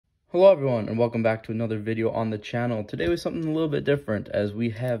Hello everyone, and welcome back to another video on the channel. Today was something a little bit different, as we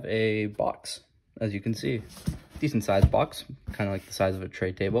have a box, as you can see. Decent sized box, kind of like the size of a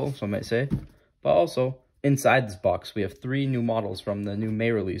tray table, some might say. But also, inside this box, we have 3 new models from the new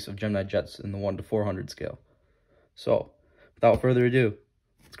May release of Gemini Jets in the 1 to 400 scale. So, without further ado,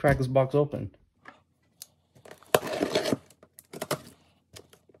 let's crack this box open.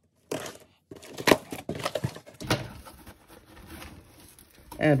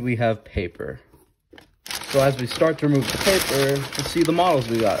 And we have paper. So as we start to remove the paper, we'll see the models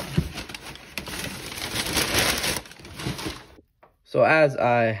we got. So as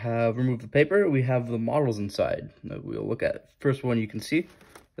I have removed the paper, we have the models inside that we'll look at. First one you can see,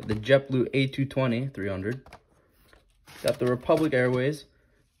 the JetBlue a220 300. Got the Republic Airways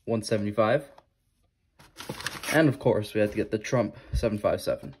 175. And of course, we have to get the Trump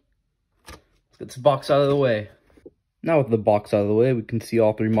 757. Let's get this box out of the way. Now with the box out of the way, we can see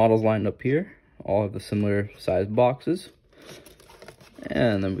all 3 models lined up here. All have the similar sized boxes.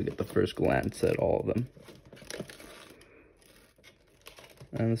 And then we get the first glance at all of them.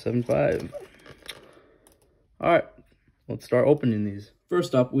 And the 7.5. Alright, let's start opening these.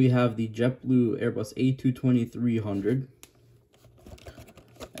 First up, we have the JetBlue Airbus a220 300.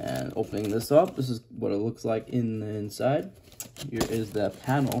 And opening this up, this is what it looks like in the inside. Here is the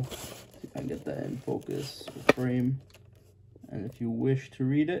panel. See if I can get that in focus or frame. And if you wish to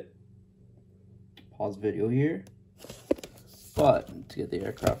read it, pause video here. But to get the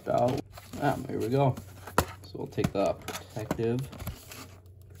aircraft out, here we go. So we'll take the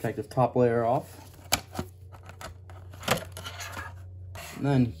protective top layer off. And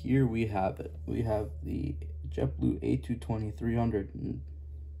then here we have it. We have the JetBlue a220 300. And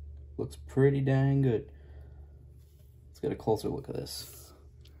looks pretty dang good. Let's get a closer look at this.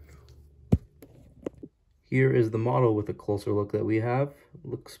 Here is the model with a closer look that we have.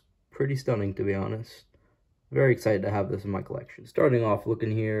 Looks pretty stunning, to be honest. Very excited to have this in my collection. Starting off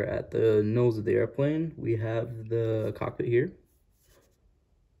looking here at the nose of the airplane, we have the cockpit here.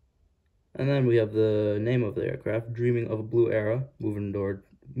 And then we have the name of the aircraft, Dreaming of a Blue Era,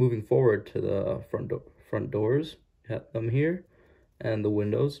 moving forward to the front doors. We have them here, and the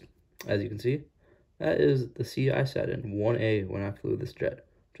windows, as you can see. That is the seat I sat in, 1A, when I flew this jet,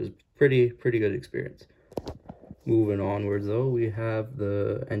 which was pretty good experience. Moving onwards though, we have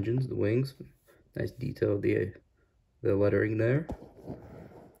the engines, the wings, nice detail, the lettering there.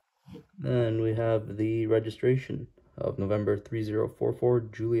 Then we have the registration of November 3044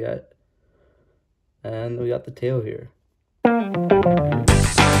 Juliet, and we got the tail here.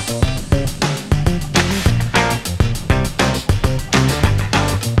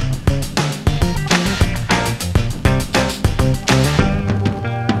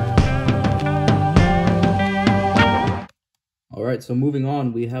 Alright, so moving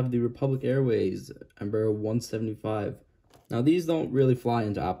on, we have the Republic Airways Embraer 175. Now, these don't really fly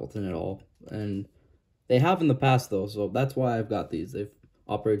into Appleton at all, and they have in the past, though, so that's why I've got these. They've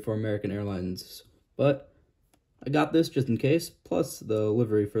operated for American Airlines, but I got this just in case, plus the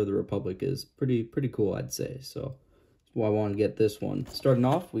livery for the Republic is pretty cool, I'd say, so that's why I wanted to get this one. Starting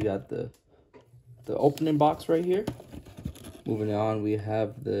off, we got the opening box right here. Moving on, we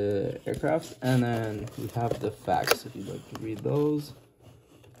have the aircraft, and then we have the facts, if you'd like to read those.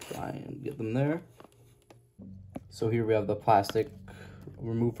 Try and get them there. So here we have the plastic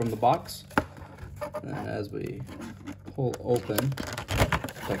removed from the box. And as we pull open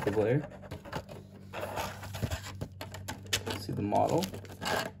the protective layer, see the model.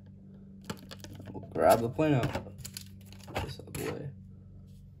 We'll grab the plane out. This out of the way.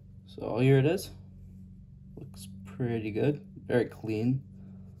 So here it is. Looks pretty good. Very clean.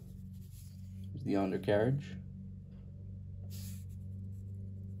 Here's the undercarriage.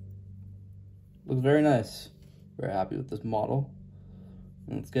 Looks very nice. Very happy with this model.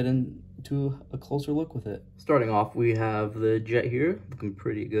 And let's get into a closer look with it. Starting off, we have the jet here, looking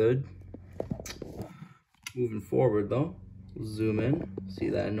pretty good. Moving forward though, we'll zoom in, see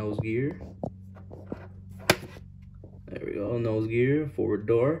that nose gear. There we go, nose gear, forward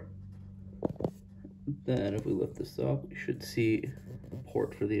door. Then if we lift this up, we should see a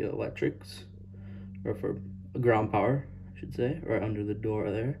port for the electrics, or for ground power, I should say, right under the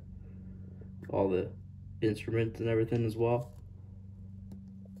door there. All the instruments and everything as well.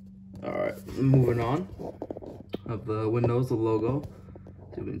 Alright, moving on. Of the windows, the logo.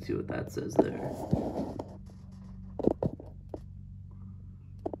 So we can see what that says there.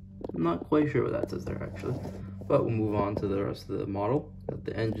 I'm not quite sure what that says there actually. But we'll move on to the rest of the model. Got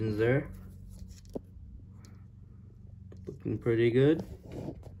the engines there. Looking pretty good.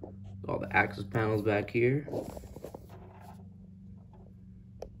 All the access panels back here.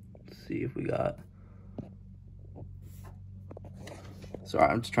 see if we got... Sorry,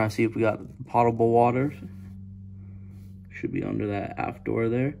 I'm just trying to see if we got potable water. Should be under that aft door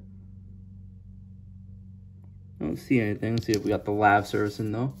there. I don't see anything. Let's see if we got the lav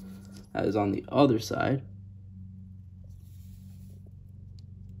servicing though. That is on the other side.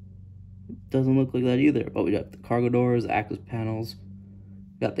 Doesn't look like that either, but we got the cargo doors, access panels.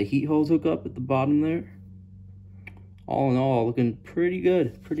 Got the heat hose hookup at the bottom there. All in all, looking pretty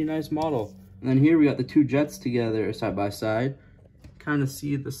good. Pretty nice model. And then here we got the two jets together side by side. Kind of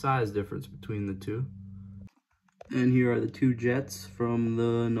see the size difference between the two. And here are the two jets from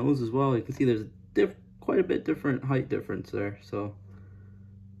the nose as well. You can see there's quite a bit different height difference there. So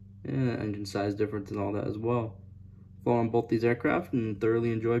yeah, engine size difference and all that as well. Flown on both these aircraft and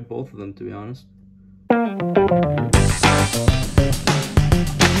thoroughly enjoyed both of them, to be honest.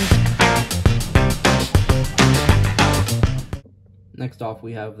 Next off,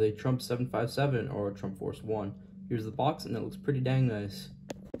 we have the Trump 757 or Trump Force 1. Here's the box, and it looks pretty dang nice.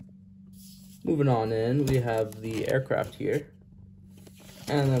 Moving on in, we have the aircraft here.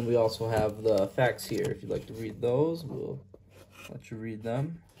 And then we also have the facts here. If you'd like to read those, we'll let you read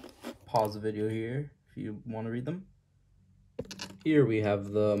them. Pause the video here if you want to read them. Here we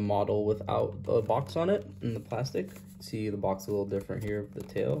have the model without the box on it in the plastic. See the box a little different here with the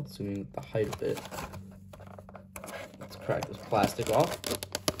tail, assuming the height of it. Let's crack this plastic off.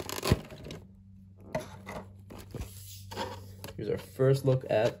 Here's our first look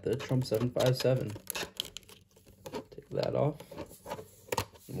at the Trump 757. Take that off.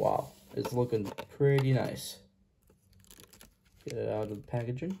 Wow, it's looking pretty nice. Get it out of the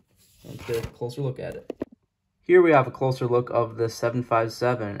packaging. Let's get a closer look at it. Here we have a closer look of the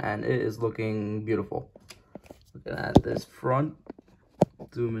 757, and it is looking beautiful. Looking at this front,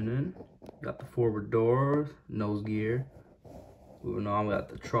 zooming in, got the forward door, nose gear. Moving on, we got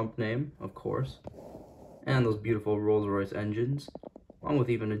the Trump name, of course, and those beautiful Rolls-Royce engines, along with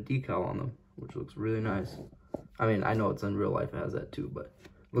even a decal on them, which looks really nice. I mean, I know it's in real life, it has that too, but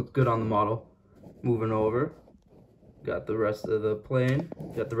looks good on the model. Moving over, got the rest of the plane,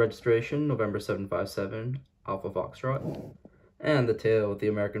 got the registration, November 757, Alpha Foxtrot, and the tail with the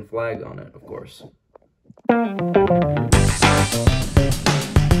American flag on it, of course.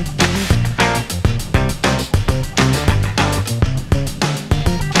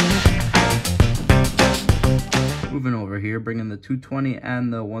 Moving over here, bringing the 220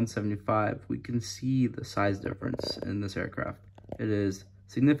 and the 175, we can see the size difference in this aircraft. It is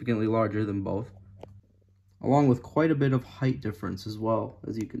significantly larger than both, along with quite a bit of height difference as well,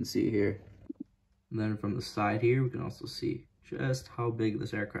 as you can see here. And then from the side here, we can also see just how big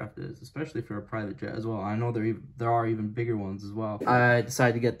this aircraft is, especially for a private jet as well. I know there are even bigger ones as well. I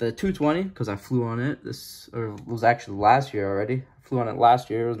decided to get the 220 because I flew on it. This was actually last year already. I flew on it last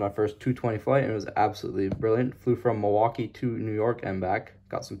year. It was my first 220 flight, and it was absolutely brilliant. Flew from Milwaukee to New York and back.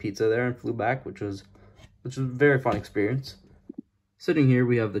 Got some pizza there and flew back, which was a very fun experience. Sitting here,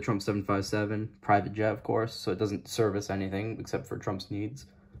 we have the Trump 757, private jet, of course, so it doesn't service anything except for Trump's needs.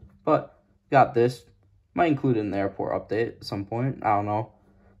 But got this. Might include it in the airport update at some point. I don't know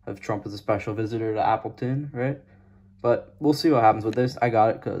if Trump is a special visitor to Appleton, right? But we'll see what happens with this. I got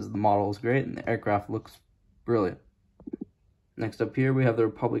it because the model is great and the aircraft looks brilliant. Next up here, we have the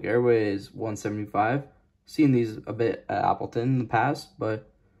Republic Airways 175. Seen these a bit at Appleton in the past, but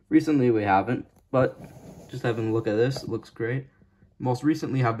recently we haven't. But just having a look at this, it looks great. Most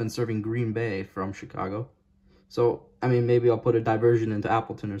recently have been serving Green Bay from Chicago. So, I mean, maybe I'll put a diversion into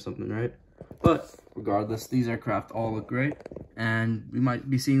Appleton or something, right? But regardless, these aircraft all look great, and we might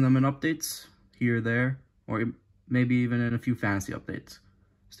be seeing them in updates here or there, or maybe even in a few fantasy updates.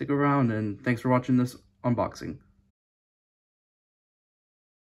 Stick around, and thanks for watching this unboxing.